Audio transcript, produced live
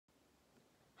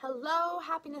Hello,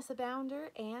 Happiness Abounder,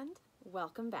 and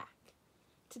welcome back.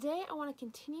 Today I want to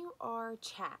continue our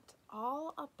chat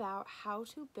all about how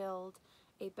to build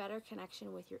a better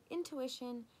connection with your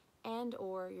intuition and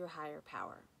or your higher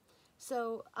power.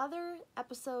 So other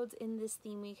episodes in this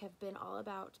theme week have been all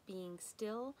about being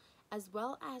still as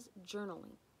well as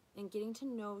journaling and getting to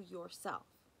know yourself.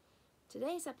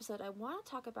 Today's episode I want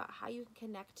to talk about how you can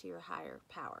connect to your higher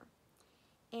power.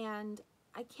 And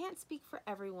I can't speak for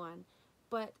everyone,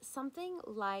 but something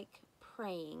like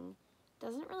praying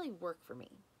doesn't really work for me.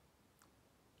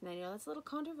 And I know that's a little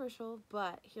controversial,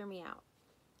 but hear me out.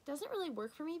 It doesn't really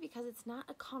work for me because it's not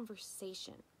a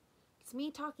conversation. It's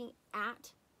me talking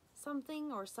at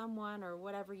something or someone or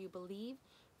whatever you believe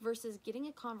versus getting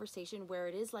a conversation where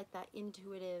it is like that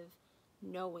intuitive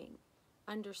knowing,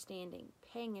 understanding,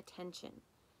 paying attention,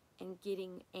 and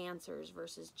getting answers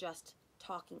versus just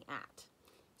talking at.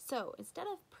 So instead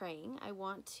of praying, I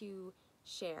want to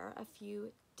share a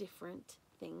few different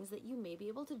things that you may be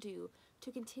able to do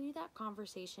to continue that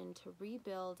conversation, to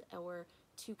rebuild or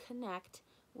to connect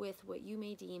with what you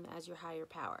may deem as your higher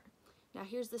power. Now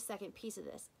here's the second piece of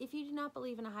this. If you do not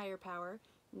believe in a higher power,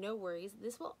 no worries.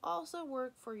 This will also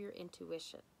work for your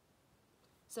intuition.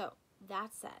 So that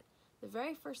said, the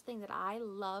very first thing that I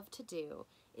love to do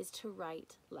is to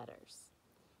write letters.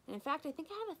 And in fact, I think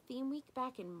I had a theme week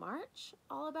back in March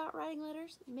all about writing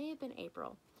letters. It may have been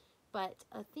April, but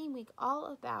a theme week all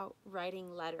about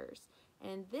writing letters. And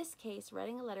in this case,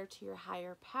 writing a letter to your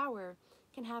higher power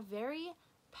can have a very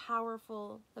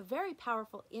powerful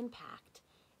impact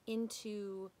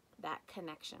into that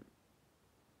connection.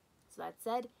 So that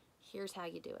said, here's how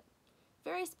you do it.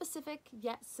 Very specific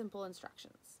yet simple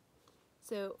instructions.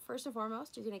 So first and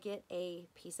foremost, you're going to get a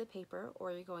piece of paper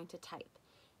or you're going to type.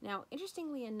 Now,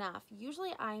 interestingly enough,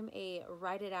 usually I'm a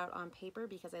write it out on paper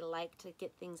because I like to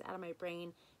get things out of my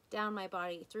brain, down my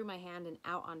body, through my hand, and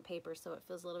out on paper so it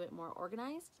feels a little bit more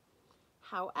organized.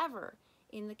 However,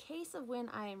 in the case of when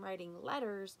I am writing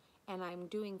letters and I'm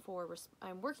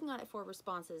working on it for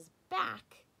responses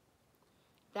back,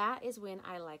 that is when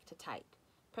I like to type.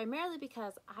 Primarily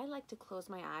because I like to close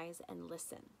my eyes and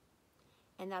listen.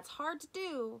 And that's hard to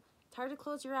do. It's hard to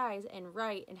close your eyes and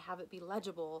write and have it be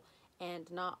legible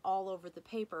and not all over the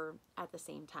paper at the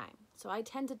same time. So I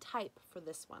tend to type for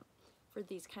this one, for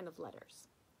these kind of letters.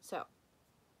 So, I'm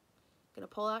going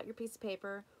to pull out your piece of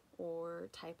paper or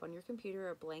type on your computer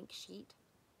a blank sheet,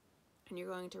 and you're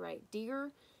going to write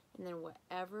dear, and then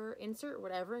insert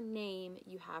whatever name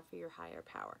you have for your higher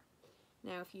power.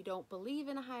 Now, if you don't believe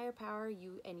in a higher power,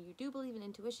 and you do believe in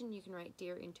intuition, you can write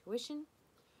dear intuition.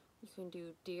 You can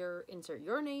do dear, insert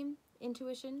your name,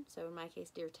 intuition. So in my case,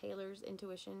 dear Taylor's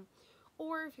intuition.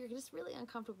 Or if you're just really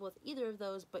uncomfortable with either of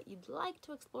those, but you'd like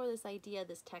to explore this idea,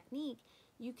 this technique,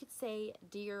 you could say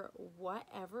dear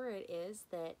whatever it is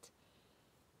that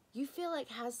you feel like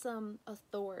has some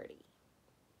authority.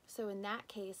 So in that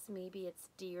case, maybe it's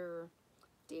dear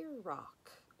rock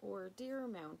or dear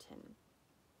mountain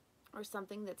or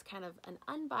something that's kind of an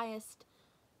unbiased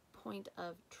point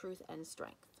of truth and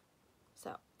strength.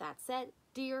 So that said,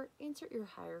 dear, insert your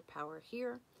higher power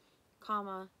here,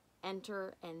 comma,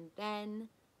 enter, and then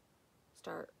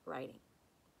start writing.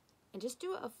 And just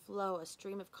do a flow, a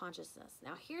stream of consciousness.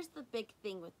 Now here's the big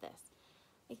thing with this.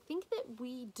 I think that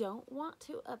we don't want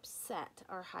to upset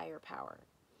our higher power.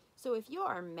 So if you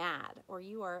are mad or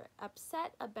you are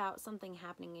upset about something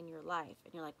happening in your life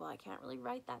and you're like, well, I can't really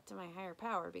write that to my higher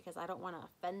power because I don't want to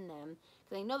offend them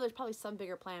because I know there's probably some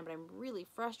bigger plan, but I'm really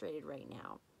frustrated right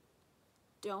now.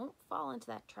 Don't fall into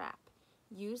that trap.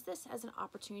 Use this as an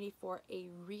opportunity for a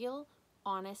real,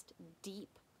 honest,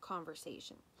 deep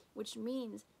conversation, which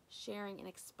means sharing and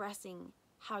expressing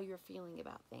how you're feeling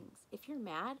about things. If you're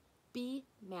mad, be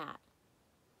mad.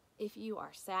 If you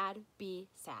are sad, be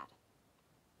sad.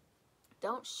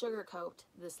 Don't sugarcoat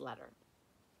this letter.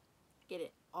 Get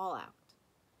it all out.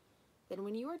 Then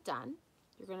when you are done,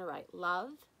 you're going to write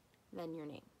love, then your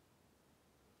name.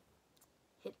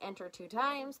 Hit enter 2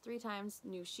 times, 3 times,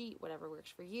 new sheet, whatever works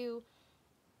for you.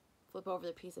 Flip over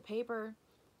the piece of paper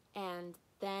and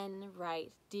then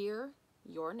write dear,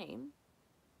 your name,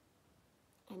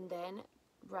 and then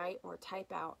write or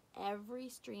type out every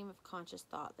stream of conscious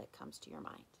thought that comes to your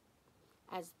mind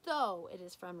as though it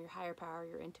is from your higher power,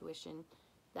 your intuition,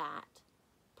 that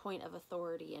point of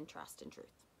authority and trust and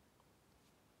truth.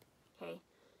 Okay?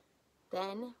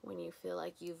 Then when you feel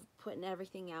like you've put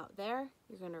everything out there,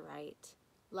 you're going to write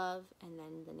love and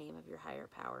then the name of your higher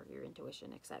power, your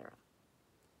intuition, etc.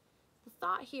 The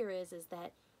thought here is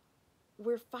that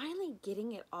we're finally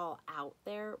getting it all out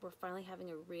there. We're finally having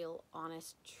a real,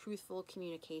 honest, truthful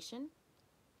communication.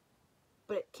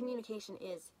 But communication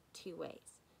is two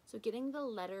ways. So getting the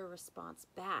letter response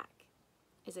back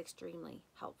is extremely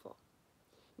helpful.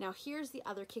 Now here's the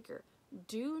other kicker.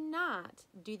 Do not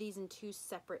do these in two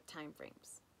separate time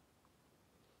frames.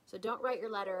 So don't write your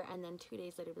letter and then 2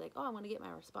 days later be like, oh, I want to get my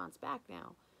response back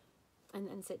now. And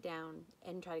then sit down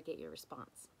and try to get your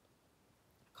response.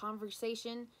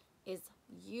 Conversation is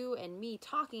you and me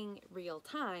talking real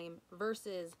time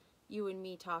versus you and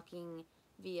me talking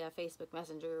via Facebook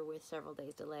Messenger with several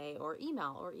days delay, or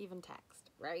email, or even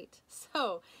text, right?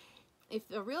 So if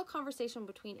a real conversation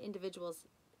between individuals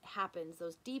happens,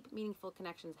 those deep, meaningful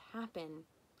connections happen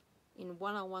in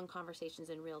one-on-one conversations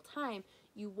in real time,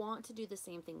 you want to do the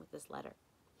same thing with this letter.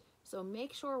 So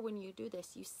make sure when you do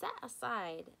this, you set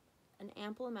aside an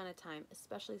ample amount of time,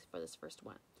 especially for this first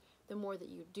one. The more that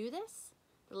you do this,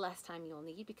 the less time you'll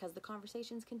need because the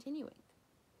conversation's continuing,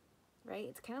 right?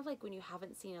 It's kind of like when you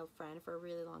haven't seen a friend for a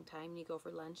really long time and you go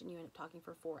for lunch and you end up talking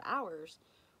for 4 hours,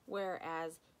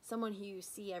 whereas someone who you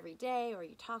see every day or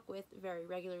you talk with very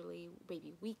regularly,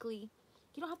 maybe weekly,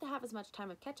 you don't have to have as much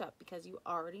time of catch up because you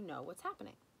already know what's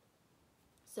happening.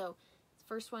 So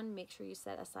first one, make sure you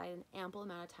set aside an ample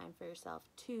amount of time for yourself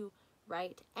to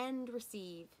write and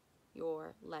receive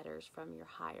your letters from your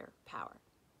higher power.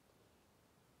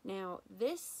 Now,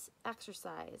 this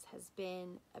exercise has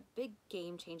been a big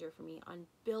game changer for me on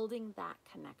building that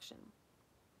connection.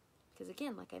 Because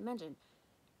again, like I mentioned,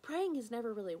 praying has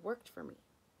never really worked for me.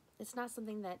 It's not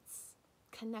something that's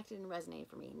connected and resonated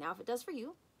for me. Now, if it does for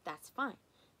you, that's fine.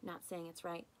 I'm not saying it's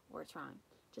right or it's wrong.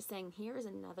 Just saying here is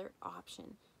another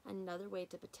option, another way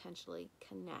to potentially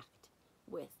connect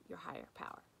with your higher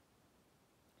power.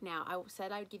 Now, I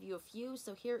said I'd give you a few,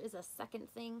 so here is a second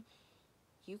thing.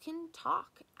 You can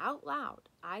talk out loud.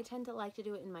 I tend to like to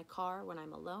do it in my car when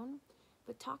I'm alone,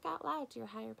 but talk out loud to your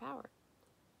higher power.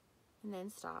 And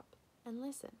then stop and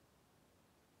listen.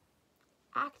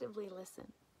 Actively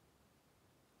listen.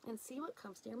 And see what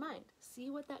comes to your mind. See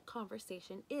what that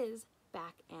conversation is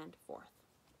back and forth.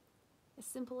 As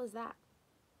simple as that.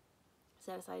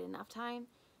 Set aside enough time.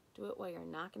 Do it while you're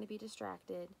not going to be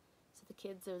distracted. So the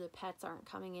kids or the pets aren't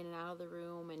coming in and out of the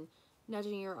room and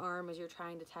nudging your arm as you're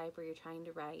trying to type or you're trying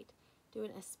to write. Do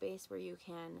it in a space where you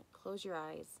can close your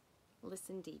eyes,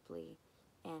 listen deeply,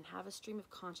 and have a stream of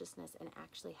consciousness and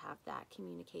actually have that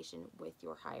communication with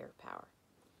your higher power.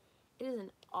 It is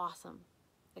an awesome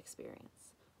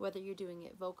experience. Whether you're doing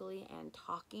it vocally and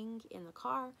talking in the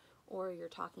car or you're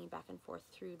talking back and forth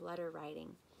through letter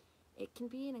writing, it can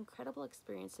be an incredible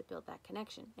experience to build that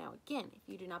connection. Now, again, if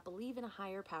you do not believe in a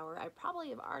higher power, I probably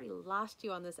have already lost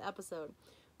you on this episode.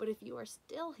 But if you are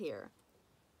still here,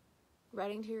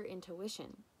 writing to your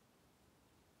intuition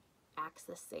acts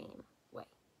the same way,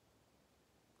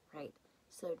 right?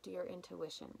 So do your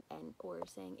intuition, or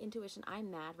saying, intuition, I'm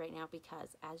mad right now because,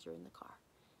 as you're in the car.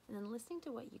 And then listening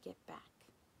to what you get back.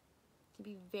 It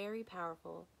can be very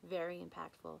powerful, very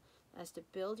impactful as to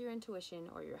build your intuition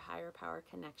or your higher power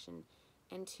connection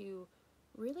and to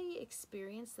really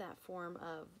experience that form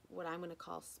of what I'm going to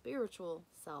call spiritual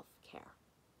self-care.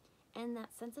 And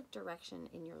that sense of direction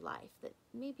in your life that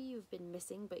maybe you've been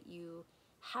missing, but you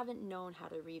haven't known how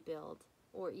to rebuild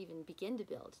or even begin to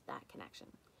build that connection.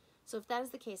 So if that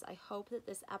is the case, I hope that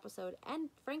this episode and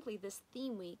frankly this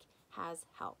theme week has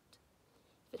helped.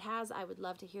 If it has, I would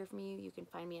love to hear from you. You can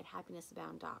find me at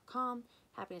happinessabound.com,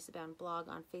 Happiness Abound blog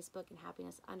on Facebook, and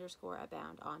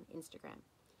happiness_abound on Instagram.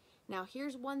 Now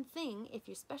here's one thing,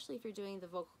 especially if you're doing the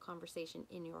vocal conversation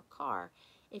in your car,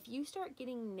 if you start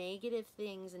getting negative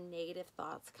things and negative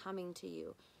thoughts coming to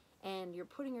you, and you're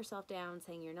putting yourself down,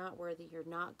 saying you're not worthy, you're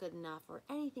not good enough, or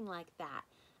anything like that,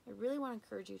 I really want to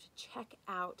encourage you to check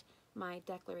out my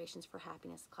Declarations for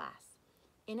Happiness class.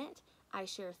 In it, I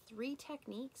share 3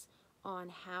 techniques on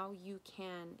how you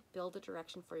can build a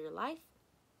direction for your life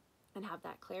and have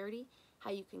that clarity, how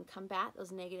you can combat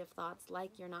those negative thoughts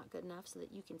like you're not good enough so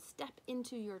that you can step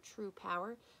into your true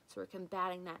power. So we're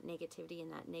combating that negativity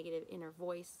and that negative inner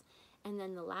voice. And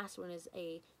then the last one is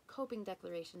a coping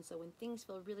declaration. So when things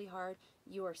feel really hard,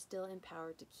 you are still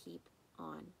empowered to keep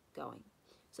on going.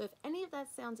 So if any of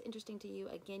that sounds interesting to you,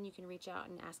 again, you can reach out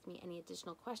and ask me any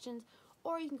additional questions,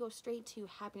 or you can go straight to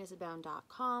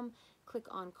happinessabound.com, click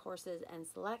on courses, and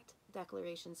select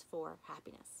Declarations for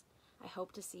Happiness. I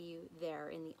hope to see you there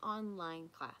in the online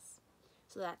class.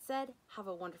 So that said, have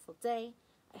a wonderful day.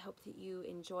 I hope that you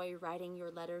enjoy writing your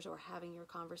letters or having your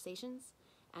conversations.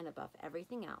 And above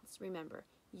everything else, remember,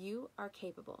 you are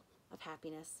capable of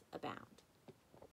happiness abound.